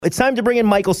It's time to bring in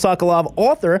Michael Sokolov,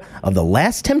 author of The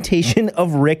Last Temptation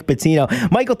of Rick Pitino.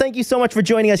 Michael, thank you so much for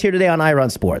joining us here today on Ira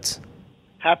on Sports.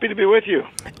 Happy to be with you.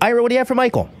 Ira, what do you have for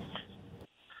Michael?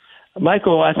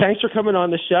 Michael, thanks for coming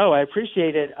on the show. I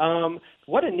appreciate it.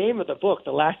 What a name of the book,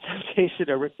 The Last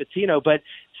Temptation of Rick Pitino, but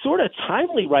sort of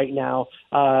timely right now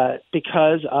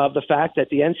because of the fact that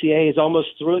the NCAA has almost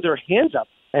threw their hands up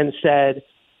and said,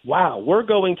 wow, we're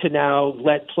going to now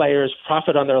let players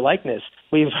profit on their likeness.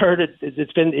 We've heard it.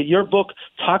 It's been your book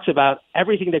talks about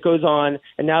everything that goes on,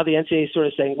 and now the NCAA is sort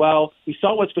of saying, well, we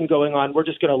saw what's been going on. We're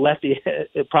just going to let the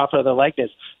profit on their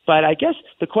likeness. But I guess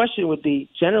the question would be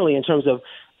generally in terms of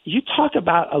you talk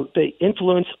about the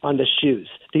influence on the shoes,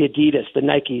 the Adidas, the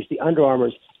Nikes, the Under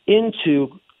Armours into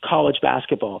college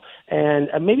basketball, and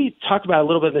maybe talk about a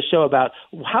little bit in the show about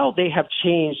how they have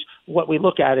changed what we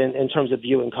look at in terms of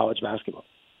viewing college basketball.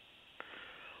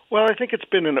 Well, I think it's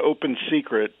been an open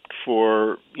secret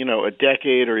for, a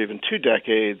decade or even 2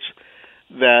 decades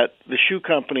that the shoe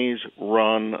companies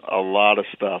run a lot of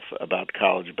stuff about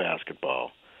college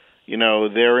basketball.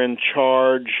 They're in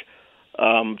charge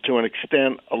to an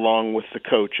extent along with the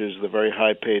coaches, the very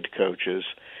high-paid coaches,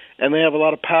 and they have a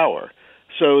lot of power.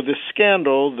 So the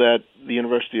scandal that the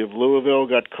University of Louisville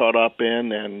got caught up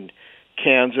in and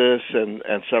Kansas and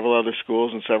several other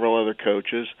schools and several other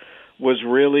coaches was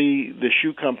really the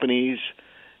shoe companies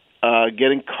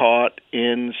getting caught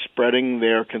in spreading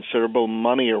their considerable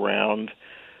money around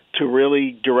to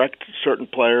really direct certain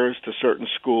players to certain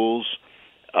schools.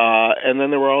 And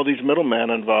then there were all these middlemen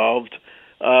involved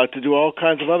to do all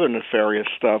kinds of other nefarious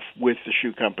stuff with the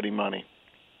shoe company money.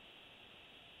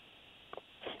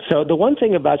 So the one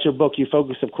thing about your book, you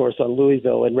focus, of course, on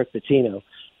Louisville and Rick Pitino.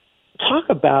 Talk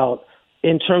about,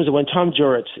 in terms of when Tom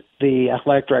Jurich, the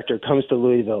athletic director, comes to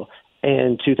Louisville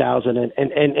in 2000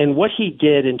 and what he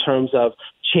did in terms of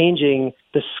changing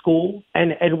the school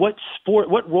and what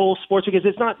role sports, because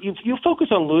it's not, you focus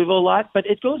on Louisville a lot, but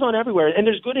it goes on everywhere, and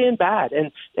there's good and bad.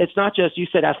 And it's not just, you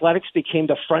said athletics became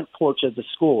the front porch of the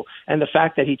school, and the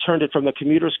fact that he turned it from a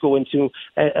commuter school into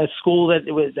a school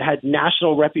that had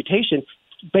national reputation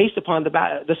based upon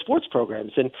the sports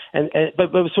programs, but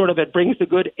sort of it brings the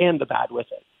good and the bad with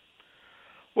it.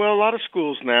 Well, a lot of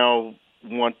schools now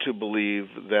want to believe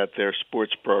that their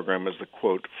sports program is the,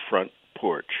 quote, front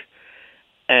porch.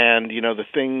 And, the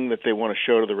thing that they want to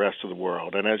show to the rest of the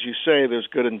world. And as you say, there's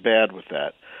good and bad with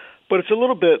that. But it's a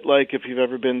little bit like if you've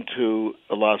ever been to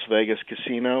a Las Vegas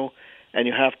casino and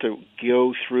you have to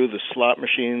go through the slot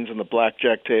machines and the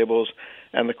blackjack tables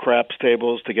and the craps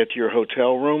tables to get to your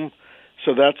hotel room.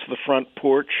 So that's the front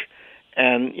porch.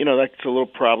 And, that's a little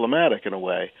problematic in a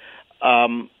way.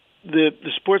 The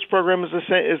sports program is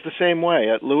the same way.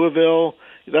 At Louisville,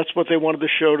 that's what they wanted to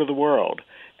show to the world.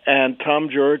 And Tom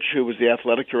Jurich, who was the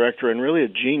athletic director and really a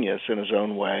genius in his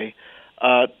own way,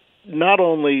 not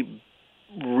only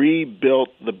rebuilt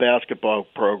the basketball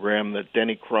program that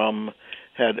Denny Crum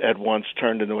had once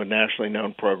turned into a nationally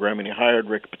known program, and he hired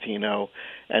Rick Pitino,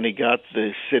 and he got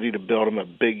the city to build him a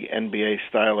big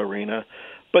NBA-style arena.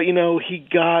 But, he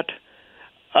got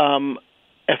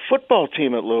a football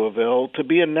team at Louisville to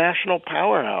be a national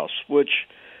powerhouse, which,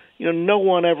 no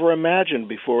one ever imagined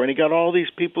before. And he got all these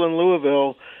people in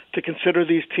Louisville to consider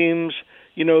these teams,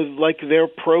 like their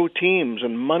pro teams,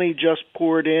 and money just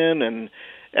poured in, and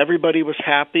everybody was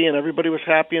happy, and everybody was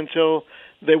happy until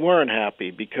they weren't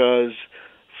happy because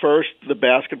first the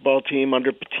basketball team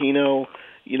under Pitino,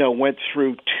 went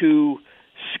through 2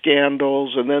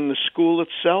 scandals, and then the school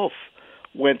itself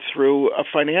went through a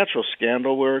financial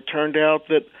scandal where it turned out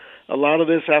that a lot of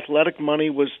this athletic money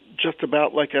was just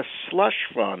about like a slush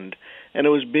fund, and it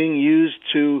was being used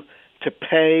to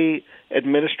pay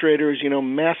administrators,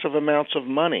 massive amounts of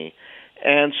money.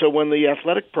 And so when the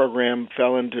athletic program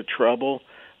fell into trouble,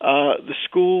 the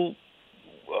school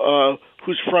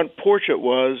whose front porch it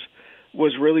was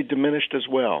really diminished as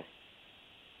well.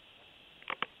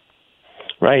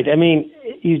 Right. I mean,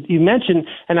 you mentioned,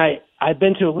 and I've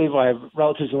been to Louisville. I have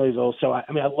relatives in Louisville, so I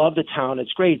love the town.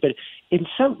 It's great, but in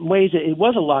some ways, it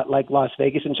was a lot like Las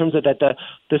Vegas in terms of that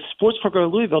the sports program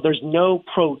in Louisville. There's no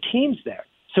pro teams there,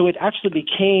 so it actually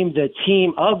became the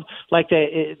team of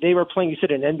they were playing. You said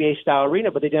an NBA style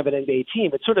arena, but they didn't have an NBA team.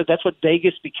 It's sort of that's what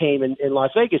Vegas became in Las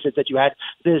Vegas. Is that you had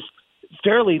this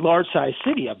fairly large-sized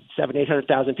city of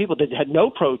 700,000-800,000 people that had no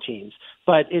pro teams,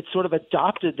 but it sort of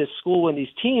adopted this school and these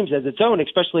teams as its own,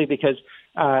 especially because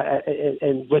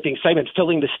and with the excitement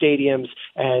filling the stadiums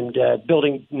and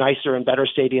building nicer and better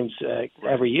stadiums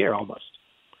every year almost.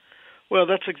 Well,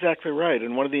 that's exactly right.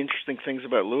 And one of the interesting things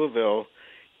about Louisville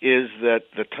is that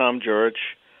the Tom Jurich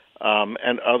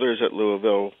and others at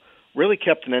Louisville really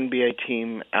kept an NBA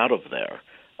team out of there.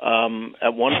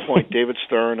 At one point, David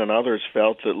Stern and others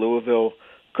felt that Louisville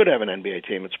could have an NBA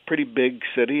team. It's a pretty big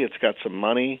city. It's got some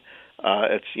money.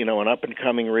 It's, an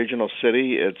up-and-coming regional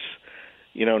city. It's,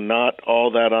 not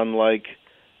all that unlike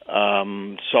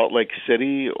Salt Lake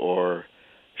City or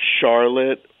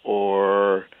Charlotte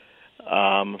or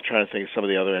I'm trying to think of some of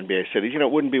the other NBA cities.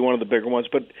 It wouldn't be one of the bigger ones,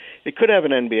 but it could have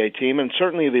an NBA team, and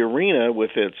certainly the arena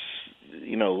with its,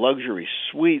 luxury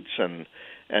suites and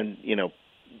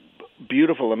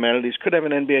beautiful amenities could have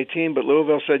an NBA team. But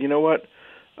Louisville said, you know what?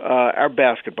 Our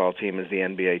basketball team is the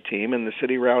NBA team, and the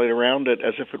city rallied around it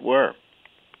as if it were.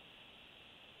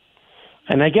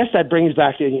 And I guess that brings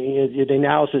back the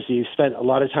analysis. You spent a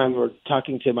lot of time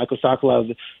talking to Michael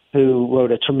Sokolov, who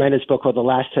wrote a tremendous book called The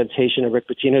Last Temptation of Rick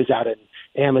Pitino's out at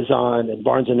Amazon and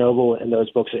Barnes & Noble and those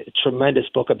books. A tremendous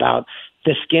book about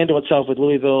the scandal itself with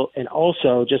Louisville and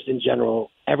also just in general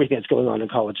everything that's going on in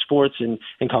college sports and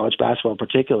in college basketball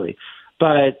particularly.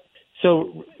 But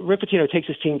so Rick Pitino takes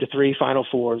his team to 3 Final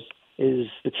Fours, is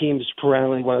the team's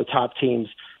perennially one of the top teams.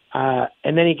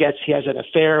 And then he has an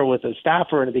affair with a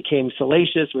staffer and it became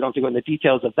salacious. We don't have to go into the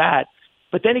details of that.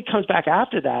 But then he comes back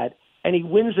after that and he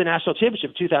wins the national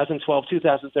championship 2012,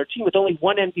 2013 with only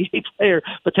one NBA player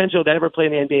potential that ever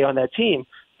played in the NBA on that team.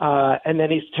 And then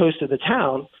he's toast of the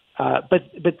town.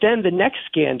 But then the next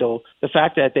scandal, the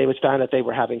fact that they was found that they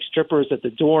were having strippers at the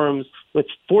dorms with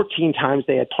 14 times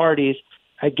they had parties.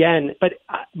 Again, but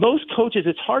most coaches,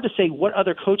 it's hard to say what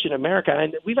other coach in America,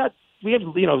 and we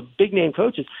have big name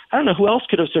coaches. I don't know who else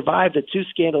could have survived the 2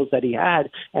 scandals that he had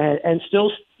and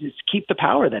still keep the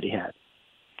power that he had.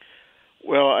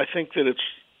 Well, I think that it's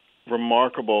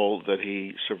remarkable that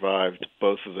he survived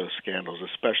both of those scandals,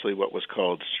 especially what was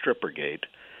called Strippergate,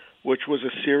 which was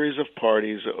a series of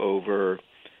parties over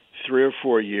 3 or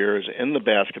 4 years in the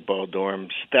basketball dorm,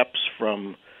 steps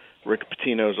from Rick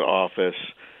Pitino's office,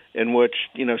 in which,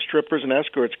 strippers and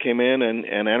escorts came in and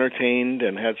entertained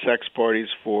and had sex parties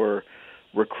for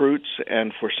recruits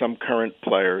and for some current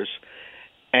players.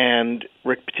 And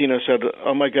Rick Pitino said,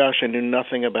 oh my gosh, I knew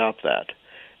nothing about that.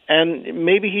 And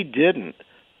maybe he didn't,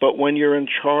 but when you're in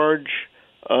charge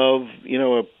of,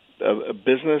 a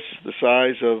business the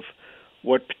size of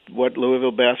what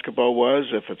Louisville basketball was,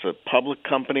 if it's a public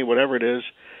company, whatever it is,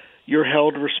 you're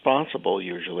held responsible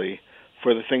usually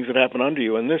for the things that happen under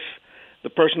you. And the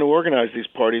person who organized these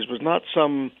parties was not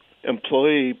some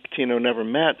employee Pitino never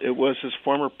met. It was his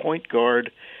former point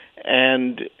guard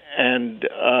and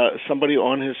somebody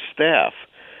on his staff.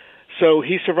 So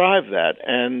he survived that,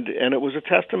 and it was a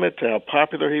testament to how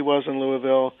popular he was in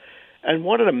Louisville and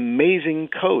what an amazing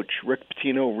coach Rick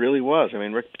Pitino really was. I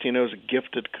mean, Rick Pitino is a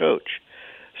gifted coach.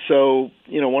 So,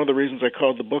 one of the reasons I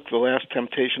called the book The Last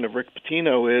Temptation of Rick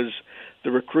Pitino is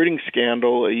the recruiting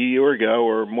scandal a year ago,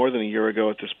 or more than a year ago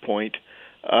at this point,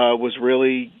 was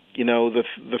really,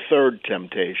 the third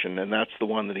temptation, and that's the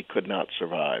one that he could not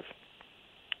survive.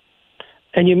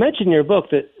 And you mentioned in your book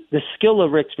that the skill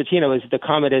of Rick Pitino is the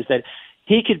comment is that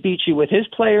he could beat you with his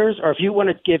players, or if you want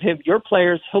to give him your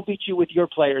players, he'll beat you with your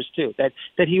players too. That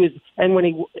he was,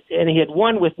 and he had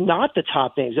won with not the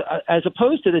top names, as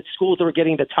opposed to the schools that were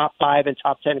getting the top 5 and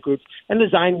top 10 groups and the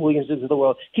Zion Williamsons of the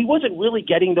world. He wasn't really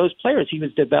getting those players. He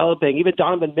was developing even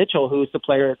Donovan Mitchell, who's the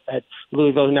player at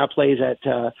Louisville who now plays at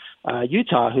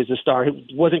Utah, who's a star, who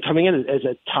wasn't coming in as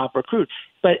a top recruit.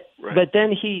 But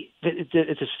then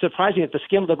it's surprising that the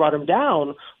scandal that brought him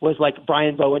down was like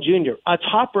Brian Bowen Jr., a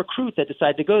top recruit that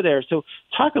decided to go there. So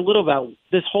talk a little about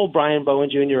this whole Brian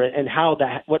Bowen Jr. and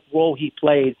what role he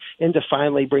played into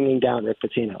finally bringing down Rick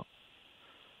Pitino.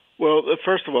 Well,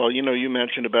 first of all, you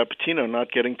mentioned about Pitino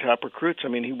not getting top recruits. I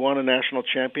mean, he won a national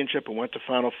championship and went to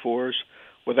Final Fours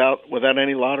without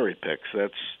any lottery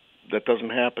picks. That doesn't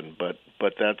happen, but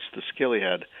that's the skill he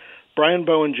had. Brian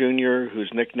Bowen Jr., whose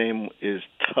nickname is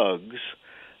Tugs,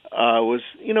 was,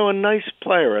 a nice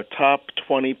player, a top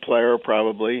 20 player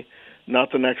probably,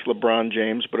 not the next LeBron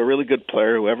James, but a really good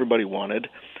player who everybody wanted.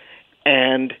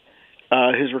 And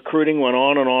his recruiting went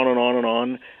on and on and on and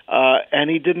on, and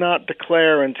he did not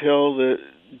declare until the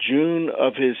June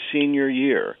of his senior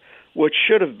year, which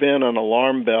should have been an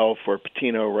alarm bell for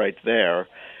Pitino right there.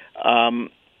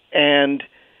 And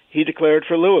he declared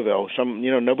for Louisville.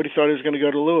 Nobody thought he was going to go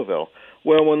to Louisville.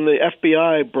 Well, when the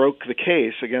FBI broke the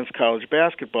case against college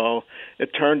basketball, it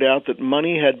turned out that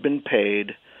money had been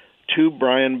paid to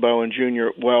Brian Bowen Jr.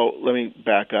 Well, let me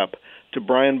back up. To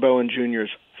Brian Bowen Jr.'s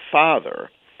father.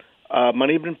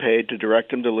 Money had been paid to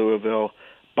direct him to Louisville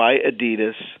by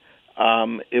Adidas.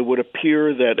 It would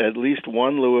appear that at least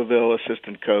one Louisville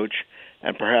assistant coach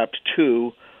and perhaps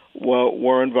 2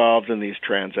 were involved in these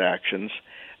transactions.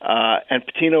 And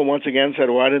Pitino once again said,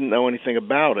 well, I didn't know anything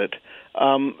about it.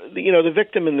 The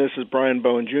victim in this is Brian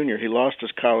Bowen Jr. He lost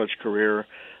his college career.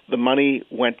 The money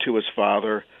went to his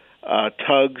father.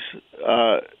 Tugs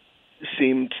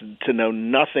seemed to know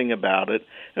nothing about it.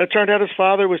 And it turned out his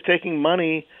father was taking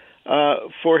money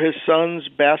for his son's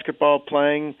basketball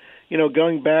playing,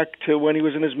 going back to when he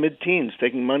was in his mid-teens,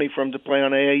 taking money from him to play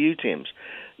on AAU teams.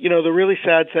 The really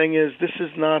sad thing is this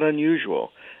is not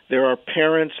unusual. There are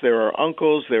parents, there are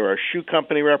uncles, there are shoe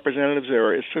company representatives, there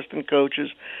are assistant coaches.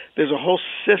 There's a whole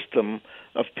system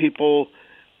of people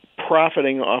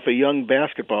profiting off a young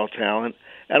basketball talent,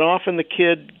 and often the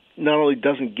kid not only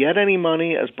doesn't get any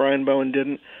money, as Brian Bowen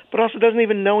didn't, but also doesn't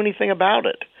even know anything about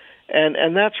it.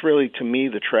 And that's really, to me,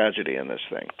 the tragedy in this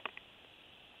thing.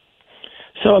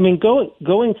 So,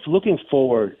 looking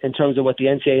forward in terms of what the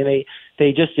NCAA,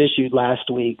 they just issued last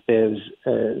week, there's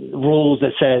rules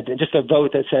that said, just a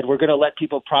vote that said, we're going to let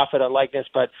people profit on likeness,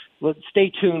 but stay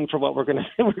tuned for what we're going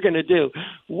to do.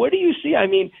 What do you see?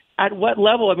 At what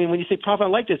level? When you say profit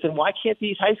on likeness, then why can't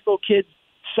these high school kids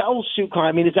sell shoe? Is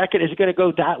it going to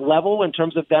go that level in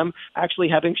terms of them actually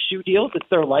having shoe deals? It's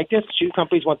their likeness. Shoe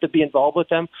companies want to be involved with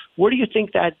them. What do you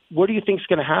think is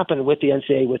going to happen with the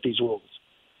NCAA with these rules?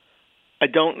 I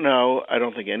don't know. I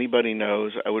don't think anybody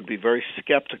knows. I would be very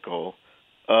skeptical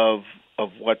of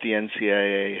what the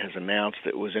NCAA has announced.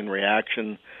 It was in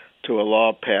reaction to a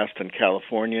law passed in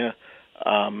California,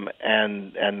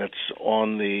 and that's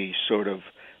on the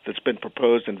that's been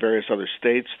proposed in various other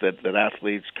states that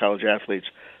athletes, college athletes,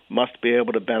 must be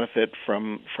able to benefit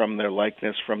from their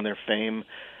likeness, from their fame.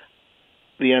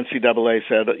 The NCAA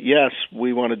said, yes,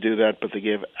 we want to do that, but they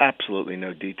gave absolutely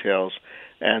no details,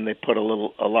 and they put a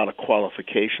lot of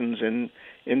qualifications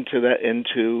into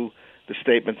the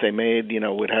statement they made.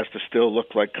 It has to still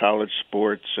look like college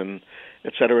sports, and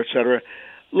et cetera, et cetera.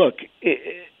 Look,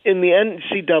 in the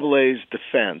NCAA's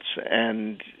defense,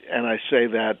 and I say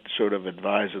that sort of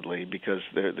advisedly because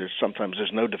there's sometimes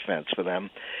no defense for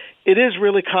them, it is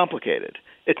really complicated.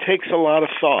 It takes a lot of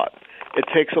thought. It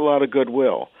takes a lot of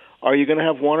goodwill. Are you going to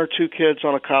have one or two kids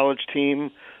on a college team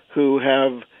who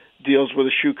have deals with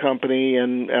a shoe company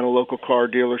and a local car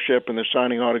dealership, and they're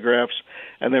signing autographs,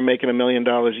 and they're making $1 million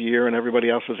a year, and everybody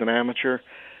else is an amateur?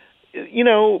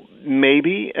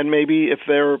 Maybe, and maybe if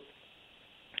they're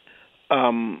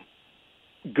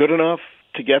good enough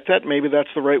to get that, maybe that's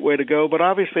the right way to go. But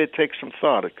obviously it takes some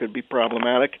thought. It could be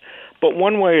problematic. But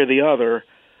one way or the other,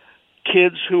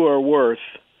 kids who are worth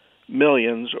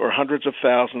millions or hundreds of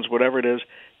thousands, whatever it is,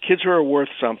 kids who are worth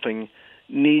something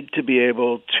need to be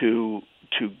able to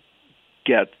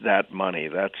get that money.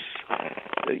 That's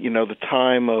the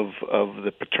time of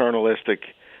the paternalistic,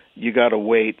 you got to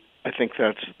wait. I think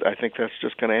that's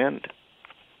just going to end.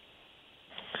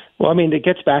 Well, it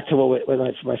gets back to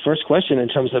my first question in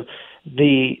terms of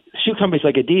the shoe companies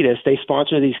like Adidas. They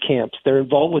sponsor these camps. They're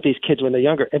involved with these kids when they're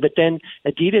younger. But then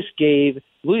Adidas gave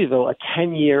Louisville a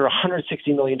 10-year,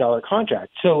 $160 million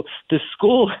contract. So the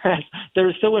school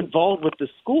they're so involved with the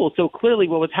school. So clearly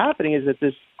what was happening is that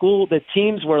the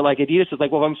teams were like, Adidas was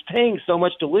like, well, I'm paying so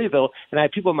much to Louisville and I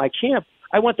have people in my camp,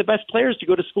 I want the best players to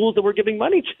go to schools that we're giving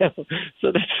money to.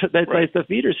 So that's right. Like the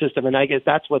feeder system. And I guess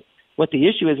that's what the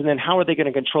issue is. And then how are they going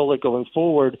to control it going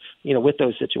forward, with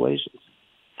those situations?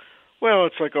 Well,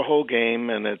 it's like a whole game,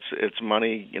 and it's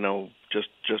money,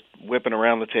 just whipping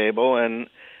around the table, and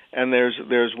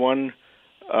there's one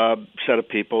set of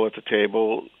people at the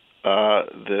table,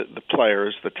 the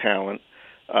players, the talent,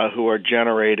 who are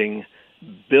generating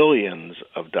billions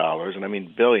of dollars, and I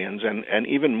mean billions, and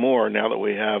even more now that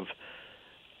we have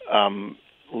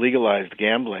legalized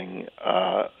gambling,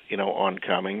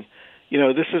 oncoming.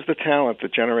 This is the talent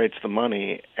that generates the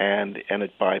money, and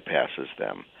it bypasses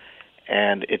them.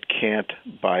 And it can't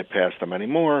bypass them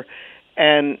anymore.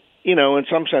 And, in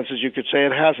some senses you could say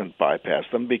it hasn't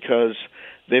bypassed them because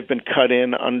they've been cut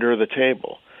in under the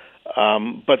table.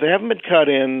 But they haven't been cut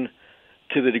in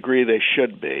to the degree they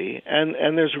should be,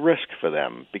 and there's risk for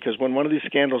them because when one of these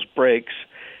scandals breaks,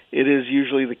 it is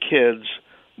usually the kids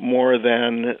more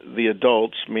than the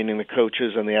adults, meaning the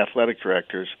coaches and the athletic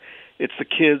directors. It's the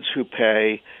kids who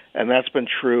pay, and that's been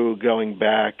true going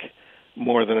back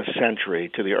more than a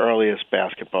century to the earliest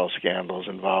basketball scandals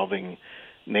involving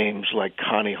names like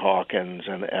Connie Hawkins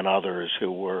and others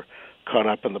who were caught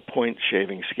up in the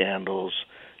point-shaving scandals,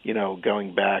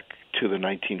 going back to the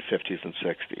 1950s and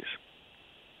 60s.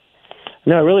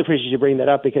 No, I really appreciate you bringing that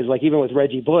up because, even with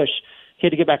Reggie Bush, he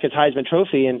had to get back his Heisman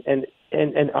Trophy, and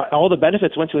all the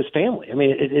benefits went to his family.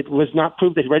 It was not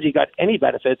proved that Reggie got any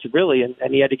benefits, really, and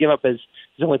he had to give up his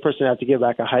only person to have to give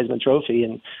back a Heisman Trophy.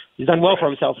 And, he's done well for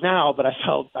himself now, but I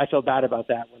felt bad about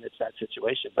that when it's that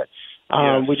situation. But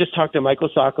we just talked to Michael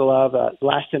Sokolov,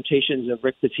 Last Temptations of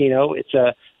Rick Pitino. It's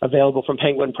available from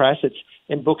Penguin Press. It's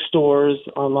in bookstores,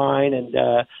 online, and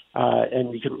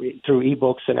you can read through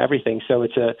ebooks and everything. So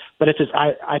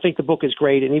I think the book is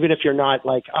great. And even if you're not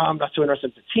like, I'm not so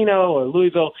interested in Pitino or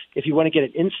Louisville, if you want to get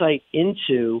an insight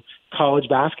into college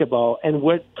basketball and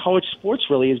what college sports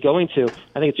really is going to,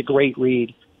 I think it's a great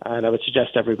read, and I would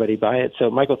suggest everybody buy it. So,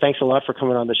 Michael, thanks a lot for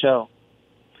coming on the show.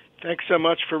 Thanks so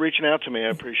much for reaching out to me. I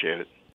appreciate it.